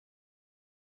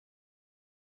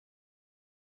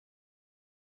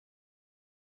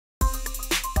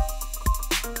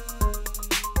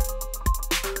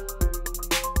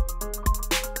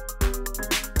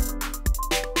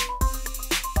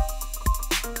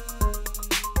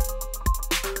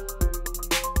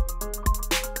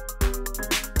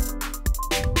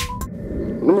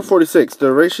46.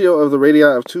 The ratio of the radii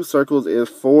of two circles is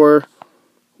 4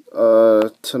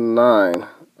 to 9.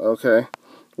 Okay.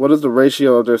 What is the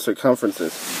ratio of their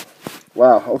circumferences?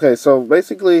 Wow. Okay, so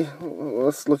basically,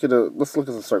 let's look at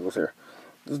the circles here.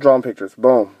 Just drawing pictures.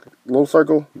 Boom. Little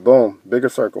circle. Boom. Bigger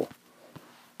circle.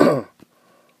 The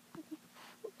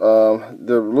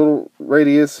little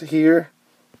radius here.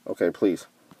 Okay, please.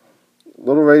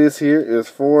 Little radius here is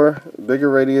 4. Bigger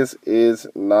radius is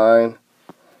 9.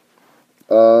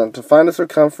 To find the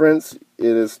circumference,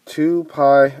 it is 2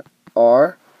 pi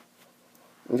r.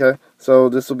 Okay, so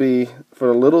this will be, for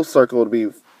the little circle, it will be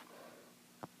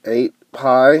 8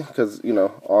 pi, because, you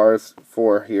know, r is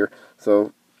 4 here,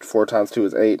 so 4 times 2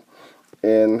 is 8.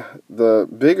 And the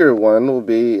bigger one will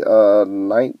be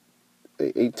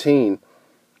 18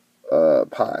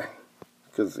 pi,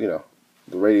 because, you know,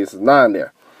 the radius is 9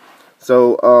 there.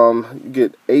 So you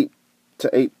get 8 to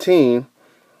 18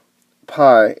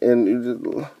 pi, and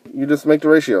you just make the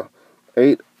ratio.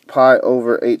 8 pi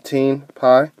over 18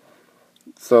 pi.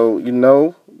 So you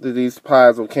know that these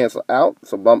pi's will cancel out,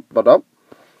 so bump it up.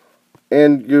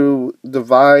 And you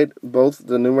divide both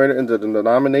the numerator and the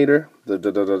denominator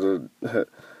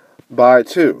by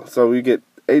 2. So you get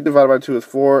 8 divided by 2 is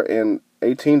 4, and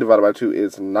 18 divided by 2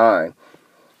 is 9.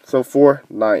 So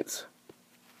 4/9.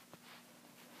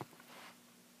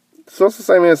 So it's the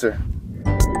same answer.